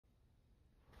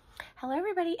Hello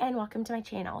everybody and welcome to my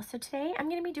channel. So today I'm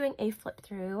going to be doing a flip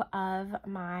through of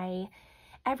my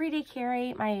Everyday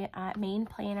Carry, my main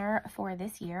planner for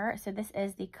this year. So this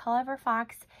is the Clever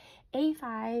Fox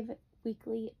A5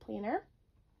 weekly planner,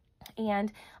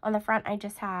 and on the front I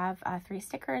just have 3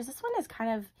 stickers. This one is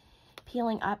kind of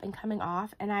peeling up and coming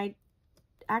off, and I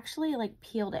actually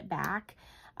peeled it back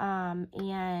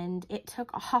and it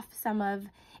took off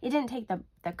it didn't take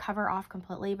the cover off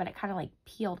completely, but it kind of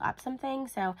peeled up something.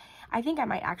 So I think I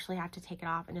might actually have to take it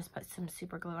off and just put some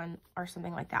super glue on or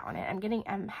something like that on it.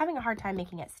 I'm having a hard time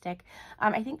making it stick.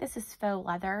 I think this is faux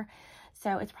leather,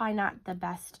 so it's probably not the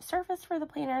best surface for the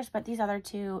planners, but these other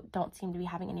two don't seem to be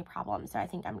having any problems. So I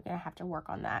think I'm gonna have to work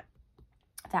on that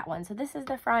one. So this is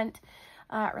the front.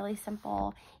 Really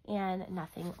simple and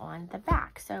nothing on the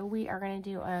back. So we are going to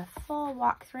do a full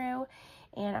walkthrough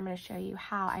and I'm going to show you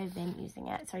how I've been using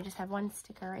it. So I just have one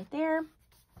sticker right there.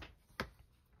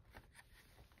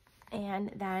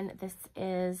 And then this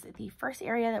is the first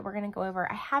area that we're going to go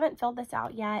over. I haven't filled this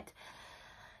out yet.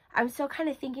 I'm still kind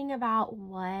of thinking about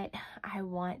what I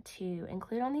want to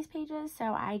include on these pages.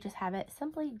 So I just have it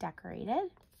simply decorated.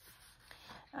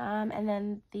 And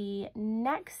then the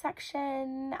next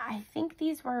section, I think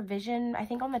these were vision, I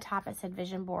think on the top it said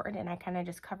vision board, and I kind of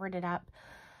just covered it up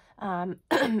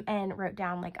and wrote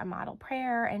down a model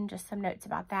prayer and just some notes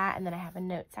about that. And then I have a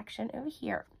note section over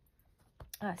here.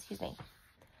 Excuse me.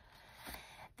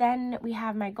 Then we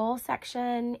have my goal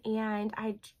section, and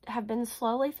I have been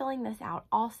slowly filling this out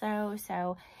also.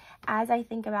 So as I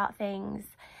think about things,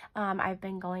 I've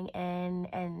been going in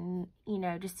and,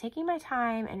 just taking my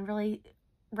time and really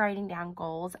writing down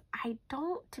goals. I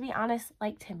don't, to be honest,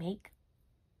 like to make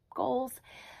goals,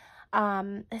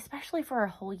 especially for a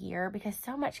whole year, because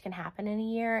so much can happen in a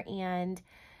year, and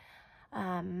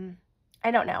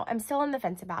I don't know. I'm still on the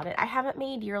fence about it. I haven't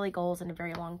made yearly goals in a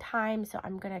very long time, so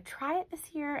I'm gonna try it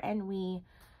this year and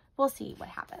we'll see what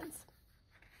happens.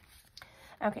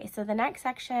 Okay, so the next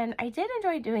section, I did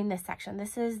enjoy doing this section.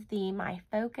 This is my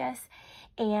focus,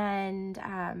 and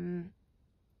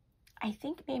I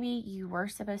think maybe you were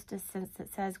supposed to, since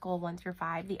it says goal 1 through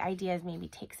 5, the idea is maybe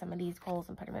take some of these goals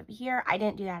and put them over here. I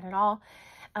didn't do that at all.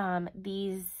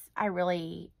 These, I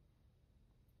really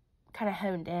kind of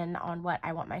honed in on what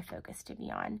I want my focus to be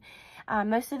on.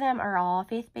 Most of them are all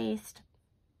faith-based,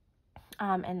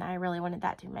 and I really wanted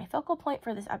that to be my focal point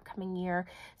for this upcoming year.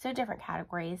 So different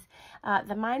categories.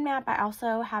 The mind map, I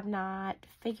also have not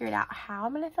figured out how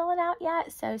I'm going to fill it out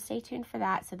yet, so stay tuned for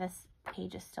that. So this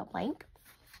page is still blank.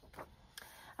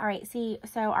 All right,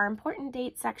 so our important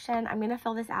dates section, I'm going to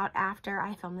fill this out after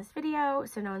I film this video,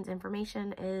 so no one's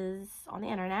information is on the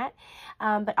internet.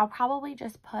 But I'll probably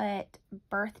just put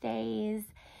birthdays,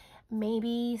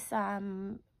 maybe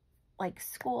some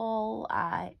school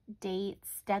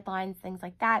dates, deadlines, things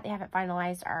like that. They haven't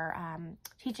finalized our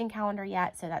teaching calendar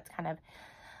yet, so that's kind of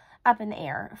up in the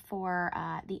air for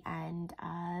the end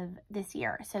of this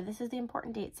year. So this is the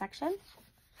important dates section.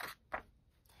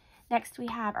 Next, we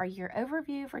have our year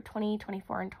overview for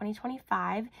 2024 and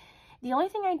 2025. The only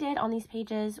thing I did on these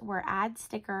pages were add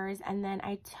stickers, and then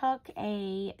I took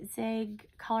a Zig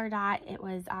color dot. It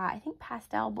was, I think,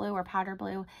 pastel blue or powder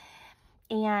blue,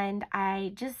 and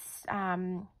I just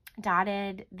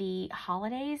dotted the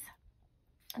holidays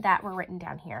that were written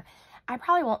down here. I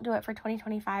probably won't do it for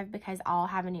 2025 because I'll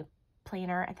have a new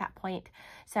planner at that point.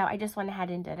 So I just went ahead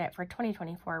and did it for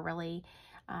 2024, really,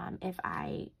 if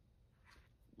I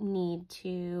need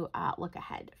to look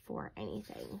ahead for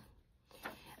anything.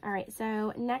 All right,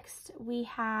 so next we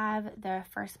have the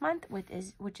first month, which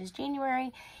is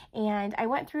January, and I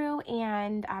went through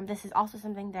and this is also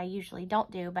something that I usually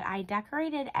don't do, but I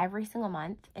decorated every single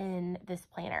month in this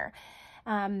planner.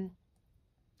 I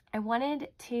wanted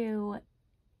to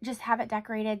just have it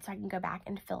decorated so I can go back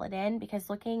and fill it in,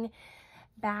 because looking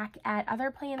back at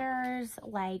other planners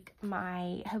like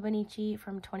my Hobonichi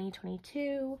from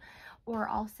 2022, or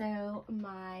also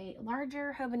my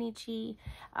larger Hobonichi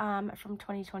from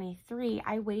 2023,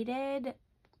 I waited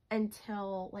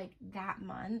until that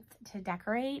month to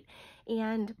decorate,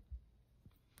 and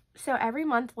so every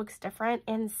month looks different.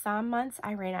 And some months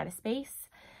I ran out of space,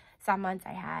 some months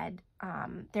I had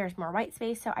there's more white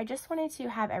space, so I just wanted to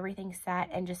have everything set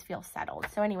and just feel settled.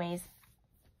 So anyways,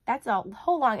 that's a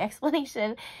whole long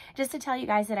explanation just to tell you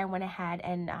guys that I went ahead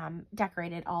and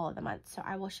decorated all of the months. So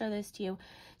I will show those to you.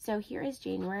 So here is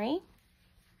January,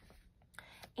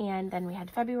 and then we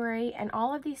had February, and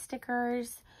all of these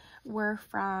stickers were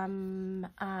from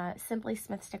Simply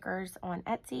Smith stickers on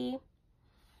Etsy,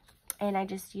 and I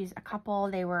just used a couple.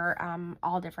 They were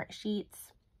all different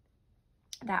sheets.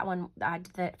 That one,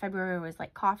 the February was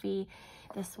like coffee.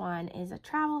 This one is a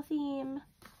travel theme.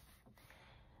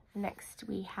 Next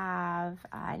we have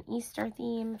an Easter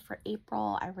theme for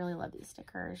April. I really love these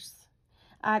stickers.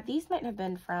 These might have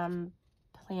been from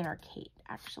Planner Kate,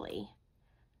 actually,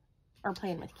 or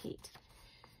Plan with Kate.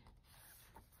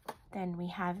 Then we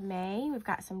have May. We've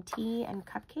got some tea and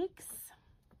cupcakes.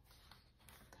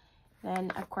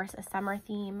 Then, of course, a summer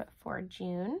theme for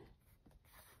June.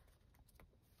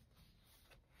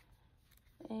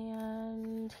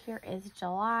 And here is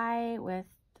July with,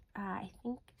 I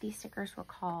think these stickers were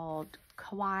called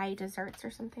Kawaii Desserts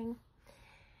or something.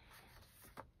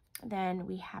 Then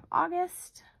we have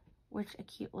August, which a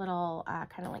cute little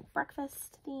kind of like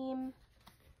breakfast theme.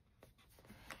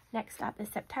 Next up is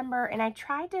September, and I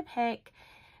tried to pick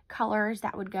colors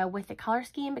that would go with the color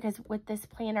scheme because with this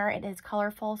planner it is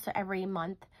colorful, so every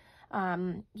month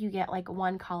you get like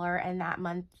one color, and that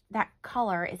month that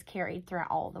color is carried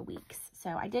throughout all the weeks. So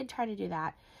I did try to do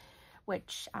that,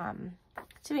 which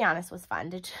to be honest was fun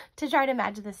to try to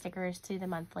match the stickers to the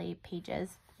monthly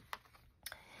pages.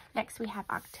 Next we have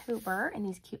October and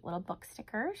these cute little book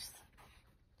stickers.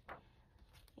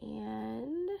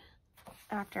 And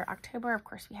after October, of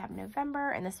course, we have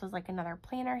November, and this was like another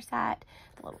planner set,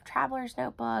 the little traveler's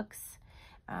notebooks,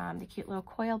 the cute little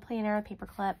coil planner, paper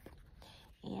clip.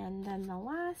 And then the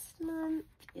last month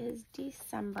is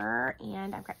December,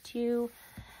 and I've got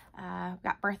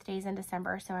got birthdays in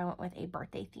December, so I went with a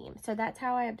birthday theme. So that's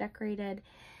how I have decorated.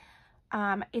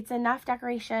 It's enough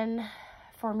decoration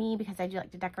for me because I do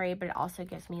like to decorate, but it also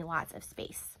gives me lots of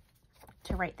space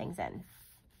to write things in.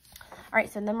 All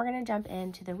right, so then we're going to jump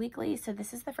into the weekly. So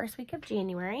this is the first week of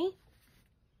January.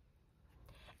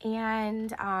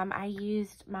 And I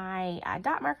used my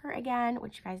dot marker again,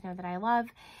 which you guys know that I love.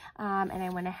 And I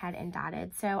went ahead and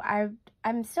dotted. So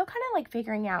I'm still kind of like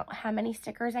figuring out how many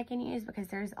stickers I can use because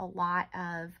there's a lot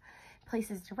of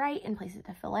places to write and places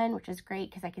to fill in, which is great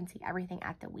because I can see everything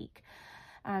at the week.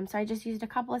 So I just used a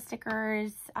couple of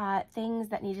stickers, things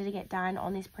that needed to get done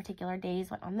on these particular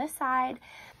days went on this side.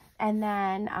 And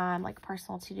then like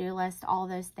personal to-do list, all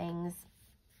those things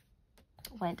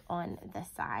went on this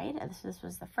side. And this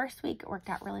was the first week. It worked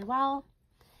out really well.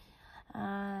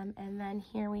 And then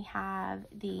here we have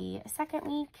the second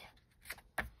week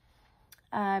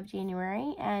of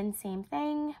January, and same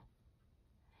thing.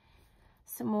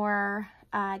 Some more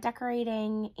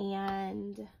decorating,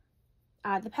 and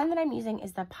the pen that I'm using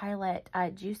is the Pilot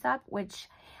Juice Up, which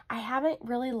I haven't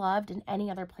really loved in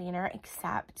any other planner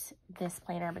except this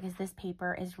planner because this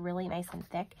paper is really nice and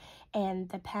thick and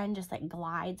the pen just like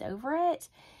glides over it.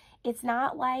 It's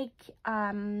not like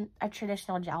a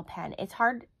traditional gel pen. It's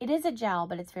hard. It is a gel,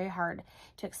 but it's very hard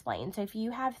to explain. So if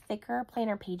you have thicker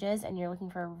planner pages and you're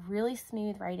looking for a really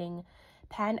smooth writing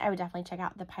pen, I would definitely check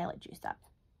out the Pilot Juice Up.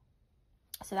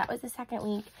 So that was the second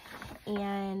week.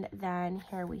 And then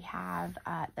here we have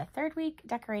the third week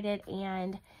decorated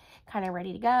and kind of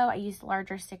ready to go. I used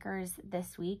larger stickers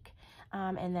this week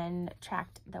and then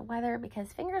tracked the weather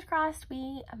because fingers crossed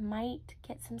we might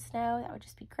get some snow. That would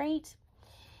just be great.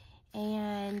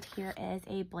 And here is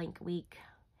a blank week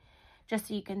just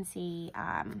so you can see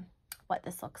what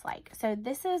this looks like. So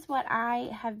this is what I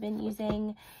have been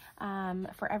using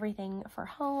for everything for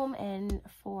home and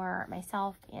for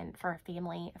myself and for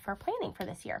family for planning for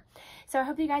this year. So I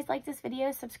hope you guys like this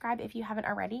video. Subscribe if you haven't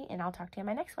already, and I'll talk to you in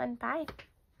my next one. Bye.